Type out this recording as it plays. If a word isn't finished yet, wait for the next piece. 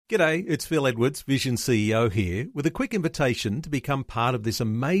G'day, it's Phil Edwards, Vision CEO here, with a quick invitation to become part of this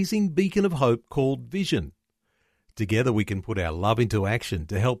amazing beacon of hope called Vision. Together we can put our love into action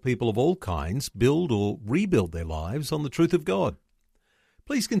to help people of all kinds build or rebuild their lives on the truth of God.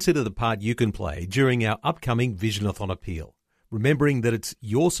 Please consider the part you can play during our upcoming Visionathon appeal, remembering that it's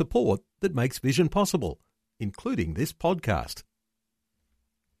your support that makes Vision possible, including this podcast.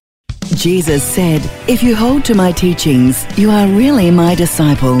 Jesus said, "If you hold to my teachings, you are really my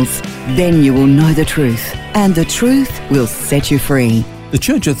disciples. Then you will know the truth, and the truth will set you free." The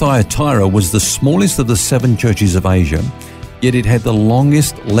church at Thyatira was the smallest of the 7 churches of Asia, yet it had the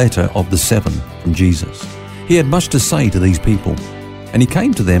longest letter of the 7 from Jesus. He had much to say to these people, and he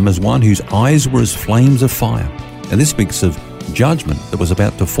came to them as one whose eyes were as flames of fire. And this speaks of judgment that was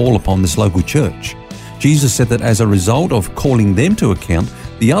about to fall upon this local church. Jesus said that as a result of calling them to account,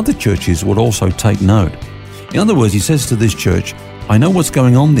 the other churches would also take note. In other words, he says to this church, I know what's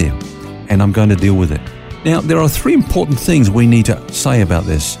going on there, and I'm going to deal with it. Now, there are 3 important things we need to say about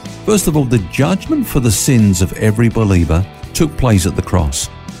this. First of all, the judgment for the sins of every believer took place at the cross.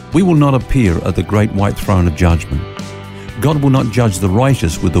 We will not appear at the great white throne of judgment. God will not judge the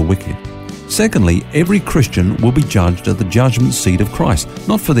righteous with the wicked. Secondly, every Christian will be judged at the judgment seat of Christ,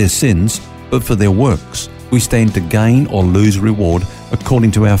 not for their sins, but for their works. We stand to gain or lose reward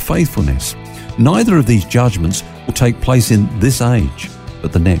according to our faithfulness. Neither of these judgments will take place in this age,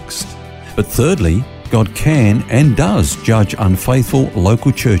 but the next. But thirdly, God can and does judge unfaithful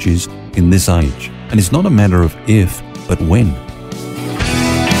local churches in this age. And it's not a matter of if, but when.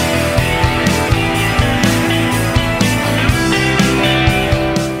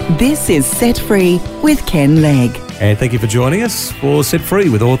 This is Set Free with Ken Legg. And thank you for joining us for Set Free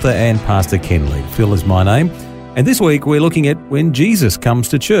with author and pastor Ken Legg. Phil is my name. And this week we're looking at when Jesus comes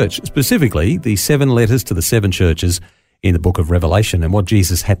to church, specifically the 7 letters to the 7 churches in the book of Revelation and what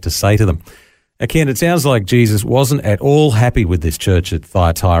Jesus had to say to them. Now, Ken, it sounds like Jesus wasn't at all happy with this church at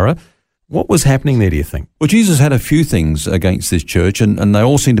Thyatira. What was happening there, do you think? Well, Jesus had a few things against this church, and they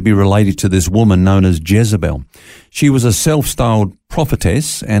all seem to be related to this woman known as Jezebel. She was a self-styled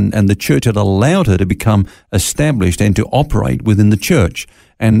prophetess, and the church had allowed her to become established and to operate within the church.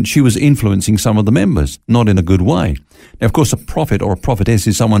 And she was influencing some of the members, not in a good way. Now, of course, a prophet or a prophetess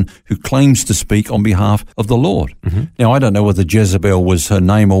is someone who claims to speak on behalf of the Lord. Mm-hmm. Now, I don't know whether Jezebel was her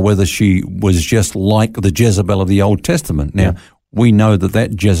name or whether she was just like the Jezebel of the Old Testament. Now, we know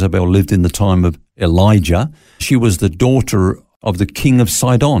that Jezebel lived in the time of Elijah. She was the daughter of the king of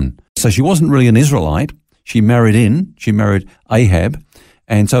Sidon. So she wasn't really an Israelite. She married Ahab.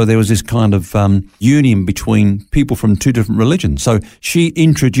 And so there was this kind of union between people from 2 different religions. So she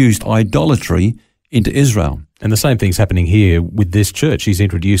introduced idolatry into Israel. And the same thing's happening here with this church. She's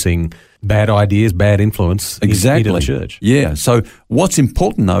introducing bad ideas, bad influence into the church. Yeah. So what's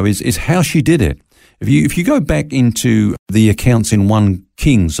important, though, is how she did it. If you go back into the accounts in 1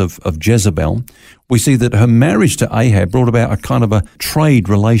 Kings of Jezebel, we see that her marriage to Ahab brought about a kind of a trade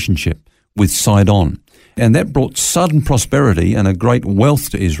relationship with Sidon. And that brought sudden prosperity and a great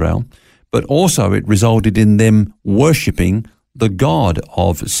wealth to Israel, but also it resulted in them worshipping the god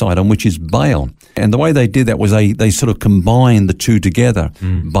of Sidon, which is Baal. And the way they did that was they sort of combined the 2 together,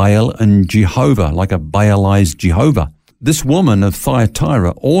 Baal and Jehovah, like a Baalized Jehovah. This woman of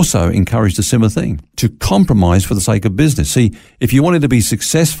Thyatira also encouraged a similar thing, to compromise for the sake of business. See, if you wanted to be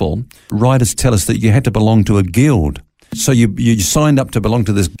successful, writers tell us that you had to belong to a guild. So you signed up to belong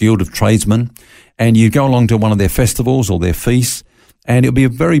to this guild of tradesmen, and you go along to one of their festivals or their feasts, and it'll be a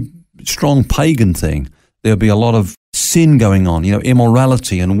very strong pagan thing. There'll be a lot of sin going on,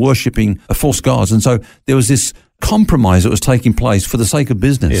 immorality and worshipping false gods. And so there was this compromise that was taking place for the sake of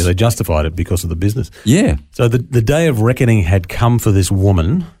business. Yeah, they justified it because of the business. Yeah. So the day of reckoning had come for this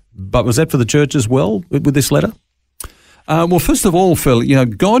woman, but was that for the church as well with this letter? Well, first of all, Phil,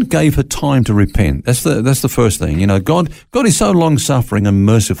 God gave her time to repent. That's the first thing. God is so long-suffering and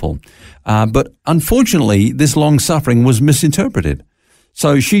merciful. But unfortunately, this long-suffering was misinterpreted.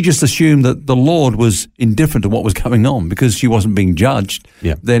 So she just assumed that the Lord was indifferent to what was going on because she wasn't being judged.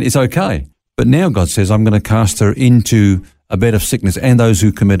 Yeah. Then it's okay. But now God says, I'm going to cast her into a bed of sickness and those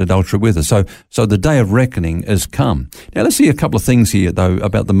who commit adultery with her. So the day of reckoning has come. Now let's see a couple of things here, though,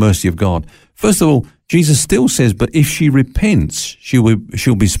 about the mercy of God. First of all, Jesus still says, but if she repents,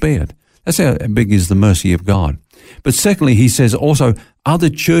 she'll be spared. That's how big is the mercy of God. But secondly, he says also other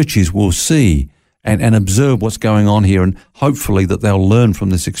churches will see and observe what's going on here, and hopefully that they'll learn from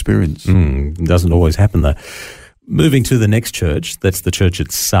this experience. It doesn't always happen, though. Moving to the next church, that's the church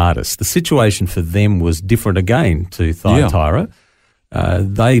at Sardis. The situation for them was different again to Thyatira.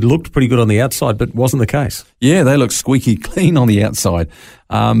 they looked pretty good on the outside, but wasn't the case. Yeah, they looked squeaky clean on the outside,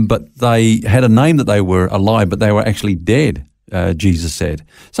 but they had a name that they were alive, but they were actually dead, Jesus said.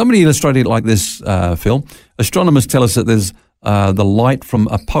 Somebody illustrated it like this, Phil. Astronomers tell us that there's the light from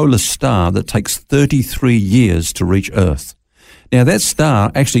a polar star that takes 33 years to reach Earth. Now, that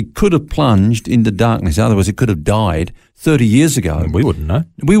star actually could have plunged into darkness. In other words, it could have died 30 years ago. We wouldn't know.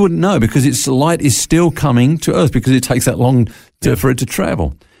 We wouldn't know because its light is still coming to Earth because it takes that long for it to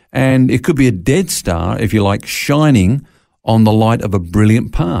travel. And it could be a dead star, if you like, shining on the light of a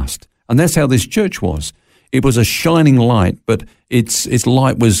brilliant past. And that's how this church was. It was a shining light, but its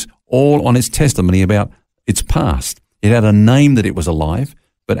light was all on its testimony about its past. It had a name that it was alive,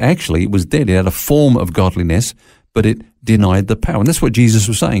 but actually it was dead. It had a form of godliness, but it denied the power. And that's what Jesus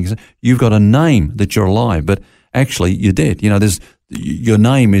was saying. He said, you've got a name that you're alive, but actually you're dead. You know, your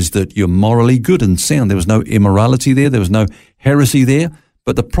name is that you're morally good and sound. There was no immorality there. There was no heresy there.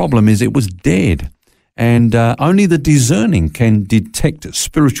 But the problem is it was dead. And only the discerning can detect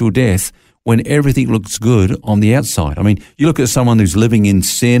spiritual death when everything looks good on the outside. I mean, you look at someone who's living in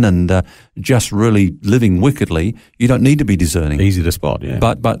sin and just really living wickedly, you don't need to be discerning. Easy to spot, yeah.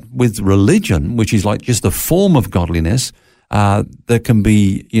 But with religion, which is like just a form of godliness, there can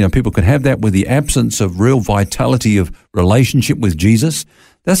be, people can have that with the absence of real vitality of relationship with Jesus.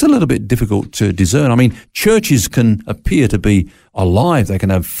 That's a little bit difficult to discern. I mean, churches can appear to be alive. They can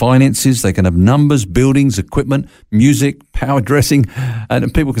have finances, they can have numbers, buildings, equipment, music, power dressing,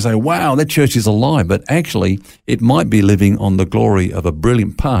 and people can say, wow, that church is alive. But actually, it might be living on the glory of a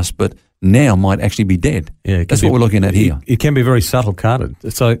brilliant past, but now might actually be dead. Yeah, that's what we're looking at here. It can be very subtle carded.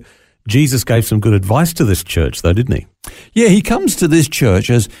 So Jesus gave some good advice to this church, though, didn't he? Yeah, he comes to this church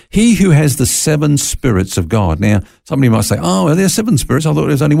as he who has the 7 spirits of God. Now, somebody might say, oh, are there 7 spirits? I thought there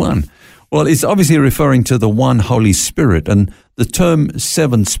was only one. Well, it's obviously referring to the one Holy Spirit, and the term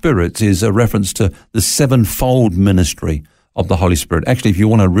 7 spirits is a reference to the sevenfold ministry of the Holy Spirit. Actually, if you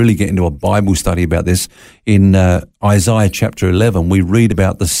want to really get into a Bible study about this, in Isaiah chapter 11, we read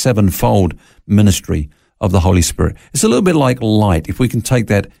about the sevenfold ministry of the Holy Spirit. It's a little bit like light, if we can take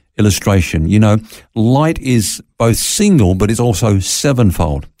that illustration. Light is both single, but it's also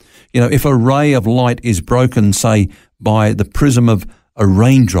sevenfold. If a ray of light is broken, say, by the prism of a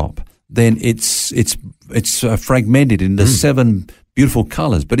raindrop, then it's fragmented into 7 beautiful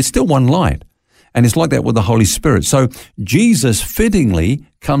colors, but it's still one light. And it's like that with the Holy Spirit. So Jesus fittingly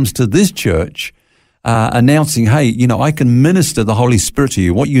comes to this church announcing, hey, I can minister the Holy Spirit to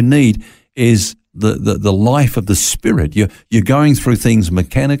you. What you need is the life of the Spirit. You're going through things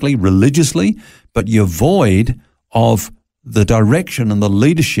mechanically, religiously, but you're void of the direction and the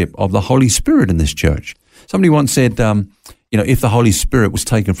leadership of the Holy Spirit in this church. Somebody once said, if the Holy Spirit was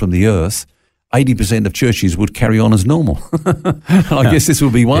taken from the earth, 80% of churches would carry on as normal. I guess this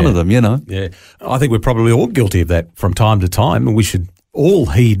will be one of them, Yeah, I think we're probably all guilty of that from time to time, and we should all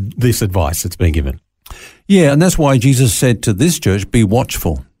heed this advice that's been given. Yeah, and that's why Jesus said to this church, be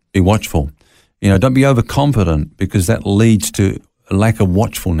watchful, be watchful. Don't be overconfident, because that leads to a lack of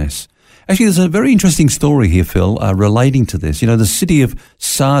watchfulness. Actually, there's a very interesting story here, Phil, relating to this. The city of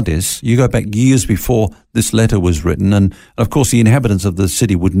Sardis, you go back years before this letter was written, and of course the inhabitants of the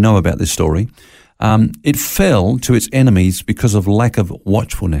city would know about this story. It fell to its enemies because of lack of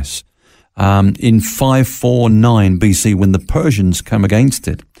watchfulness. In 549 BC, when the Persians came against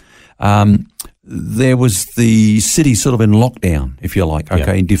it, there was the city sort of in lockdown, if you like,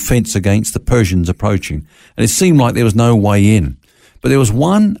 in defense against the Persians approaching. And it seemed like there was no way in. But there was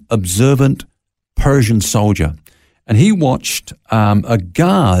one observant Persian soldier, and he watched a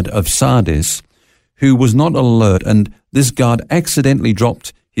guard of Sardis who was not alert, and this guard accidentally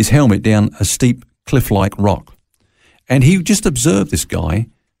dropped his helmet down a steep cliff-like rock. And he just observed this guy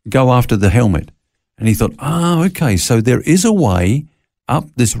go after the helmet. And he thought, okay, so there is a way up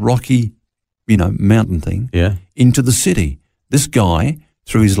this rocky, mountain thing into the city. This guy,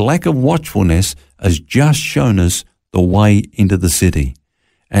 through his lack of watchfulness, has just shown us the way into the city.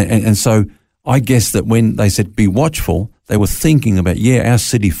 And so I guess that when they said be watchful, they were thinking about, our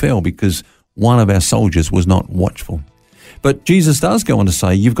city fell because one of our soldiers was not watchful. But Jesus does go on to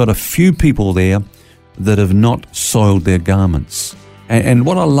say, you've got a few people there that have not soiled their garments. And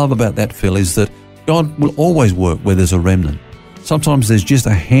what I love about that, Phil, is that God will always work where there's a remnant. Sometimes there's just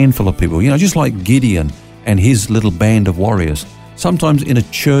a handful of people, just like Gideon and his little band of warriors. Sometimes in a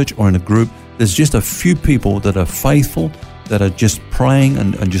church or in a group, there's just a few people that are faithful, that are just praying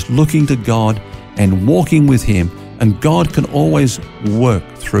and just looking to God and walking with Him. And God can always work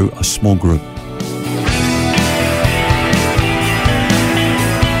through a small group.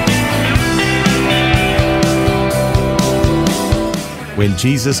 when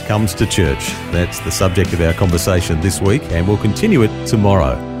Jesus comes to church. That's the subject of our conversation this week, and we'll continue it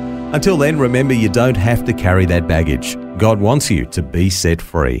tomorrow. Until then, remember you don't have to carry that baggage. God wants you to be set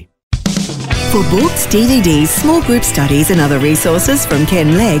free. For books, DVDs, small group studies and other resources from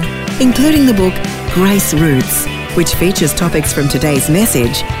Ken Legg, including the book Grace Roots, which features topics from today's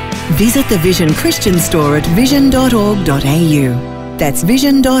message, visit the Vision Christian store at vision.org.au. That's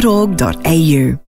vision.org.au.